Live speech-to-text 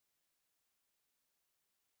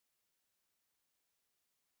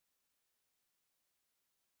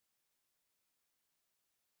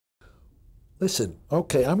Listen,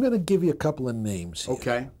 okay, I'm going to give you a couple of names here.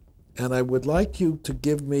 Okay. And I would like you to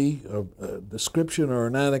give me a description or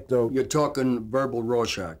an anecdote. You're talking verbal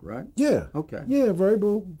Rorschach, right? Yeah. Okay. Yeah,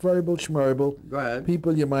 verbal, schmurble. Go ahead.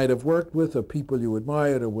 People you might have worked with or people you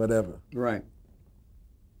admired or whatever. Right.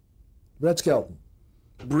 Red Skelton.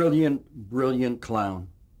 Brilliant, brilliant clown.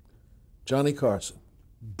 Johnny Carson.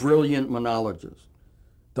 Brilliant monologist.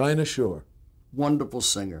 Dinah Shore. Wonderful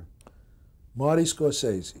singer. Marty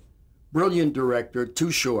Scorsese. Brilliant director,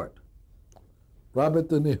 too short. Robert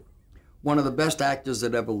De Niro. One of the best actors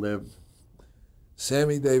that ever lived.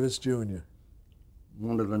 Sammy Davis Jr.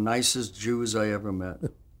 One of the nicest Jews I ever met.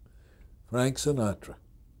 Frank Sinatra.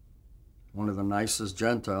 One of the nicest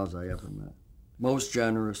Gentiles I ever met. Most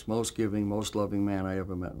generous, most giving, most loving man I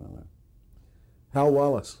ever met in my life. Hal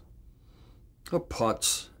Wallace. A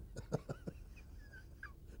putz.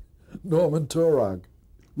 Norman Taurog.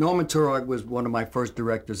 Norman Taurog was one of my first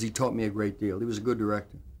directors. He taught me a great deal. He was a good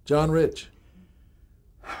director. John Rich.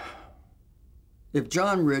 If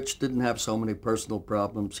John Rich didn't have so many personal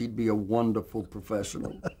problems, he'd be a wonderful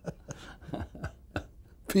professional.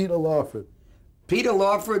 Peter Lawford. Peter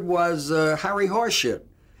Lawford was Harry Horseshit.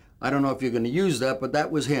 I don't know if you're going to use that, but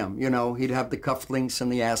that was him. You know, he'd have the cufflinks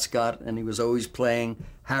and the ascot, and he was always playing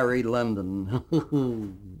Harry London.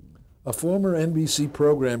 A former NBC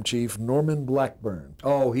program chief, Norman Blackburn.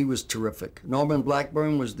 Oh, he was terrific. Norman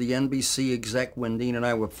Blackburn was the NBC exec when Dean and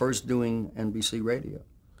I were first doing NBC radio.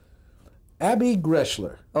 Abby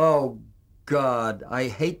Greshler. Oh, God, I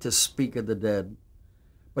hate to speak of the dead,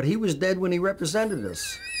 but he was dead when he represented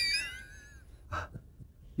us.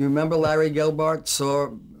 You remember Larry Gelbart saw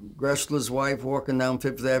Greshler's wife walking down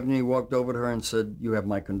Fifth Avenue? He walked over to her and said, "You have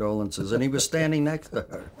my condolences," and he was standing next to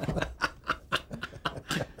her.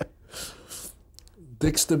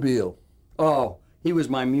 Dick Stabile. Oh, he was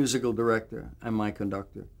my musical director and my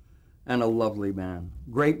conductor, and a lovely man.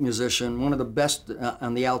 Great musician, one of the best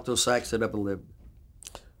on the alto sax that ever lived.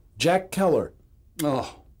 Jack Keller.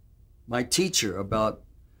 Oh, my teacher about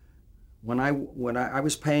when I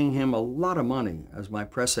was paying him a lot of money as my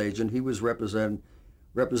press agent. He was representing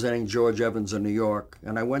George Evans in New York,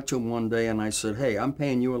 and I went to him one day and I said, "Hey, I'm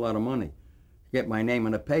paying you a lot of money to get my name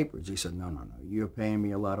in the papers." He said, No, you're paying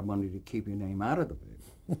me a lot of money to keep your name out of the paper."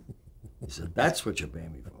 He said, "That's what you're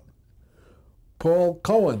paying me for." Paul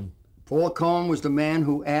Cohen. Paul Cohen was the man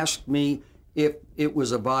who asked me if it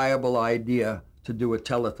was a viable idea to do a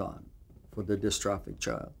telethon for the dystrophic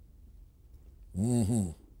child.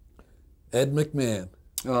 Mm-hmm. Ed McMahon.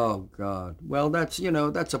 Oh, God. Well, that's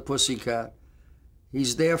a pussycat.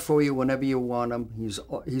 He's there for you whenever you want him. He's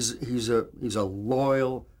a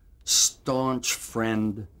loyal, staunch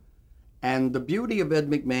friend. And the beauty of Ed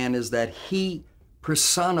McMahon is that he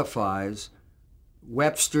personifies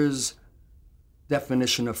Webster's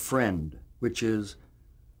definition of friend, which is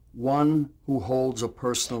one who holds a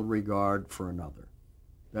personal regard for another.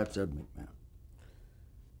 That's Ed McMahon.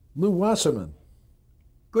 Lou Wasserman.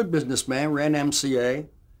 Good businessman, ran MCA.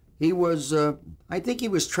 He was, I think he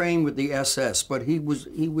was trained with the SS, but he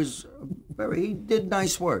did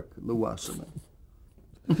nice work, Lou Wasserman.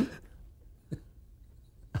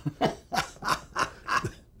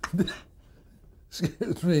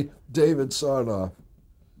 Excuse me, David Sarnoff.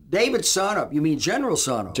 David Sarnoff, you mean General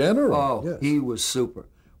Sarnoff? General, Oh, yes. He was super.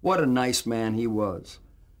 What a nice man he was.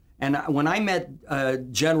 And when I met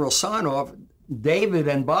General Sarnoff, David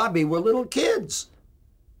and Bobby were little kids.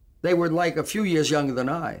 They were like a few years younger than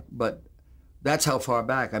I, but that's how far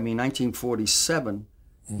back. I mean, 1947,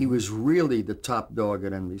 he was really the top dog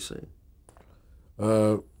at NBC.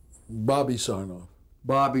 Bobby Sarnoff.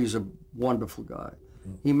 Bobby's a wonderful guy.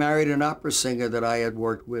 He married an opera singer that I had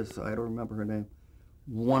worked with. I don't remember her name.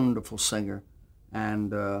 Wonderful singer.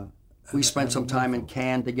 And we spent some time in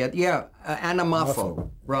Cannes together. Yeah, Anna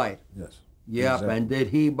Moffo. Right. Yes. Yep, exactly. And did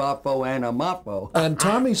he buffo Anna Moffo? And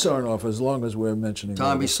Tommy Sarnoff, as long as we're mentioning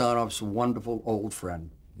Tommy Sarnoff's a wonderful old friend.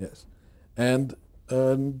 Yes. And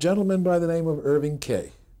a gentleman by the name of Irving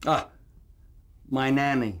Kay. Ah, my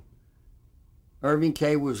nanny. Irving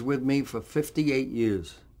Kay was with me for 58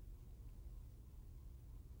 years.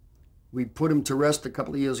 We put him to rest a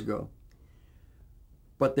couple of years ago.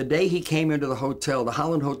 But the day he came into the hotel, the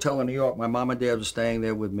Holland Hotel in New York, my mom and dad were staying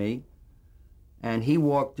there with me. And he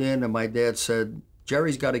walked in and my dad said,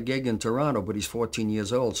 "Jerry's got a gig in Toronto, but he's 14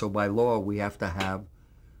 years old. So by law, we have to have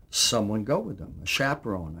someone go with him, a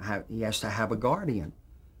chaperone. He has to have a guardian."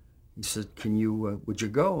 He said, would you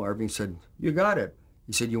go? Irving said, "You got it."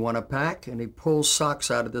 He said, "You want to pack?" And he pulls socks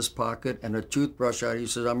out of this pocket and a toothbrush out. He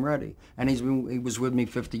says, "I'm ready." And he was with me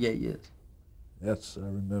 58 years. Yes, I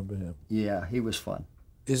remember him. Yeah, he was fun.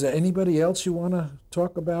 Is there anybody else you want to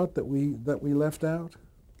talk about that we left out?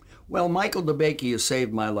 Well, Michael DeBakey has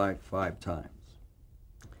saved my life 5 times.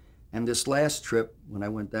 And this last trip, when I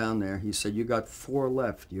went down there, he said, "You got 4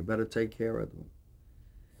 left. You better take care of them."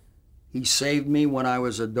 He saved me when I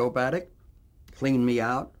was a dope addict, cleaned me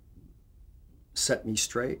out, set me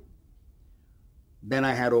straight. Then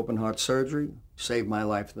I had open heart surgery, saved my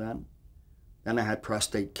life then. Then I had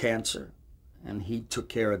prostate cancer, and he took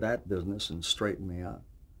care of that business and straightened me out.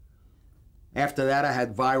 After that, I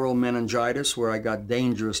had viral meningitis where I got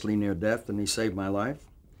dangerously near death, and he saved my life.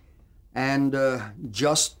 And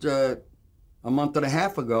just a month and a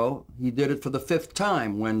half ago, he did it for the 5th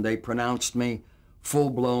time when they pronounced me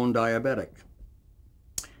full-blown diabetic.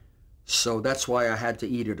 So that's why I had to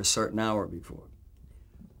eat at a certain hour before.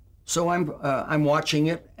 So I'm watching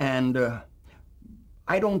it, and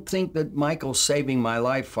I don't think that Michael saving my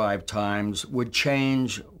life 5 times would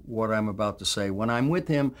change what I'm about to say. When I'm with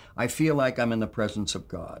him, I feel like I'm in the presence of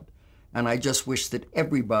God. And I just wish that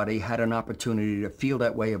everybody had an opportunity to feel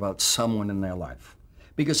that way about someone in their life,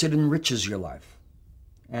 because it enriches your life.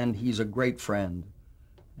 And he's a great friend.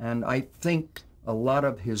 And I think a lot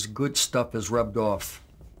of his good stuff is rubbed off.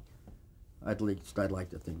 At least I'd like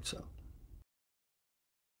to think so.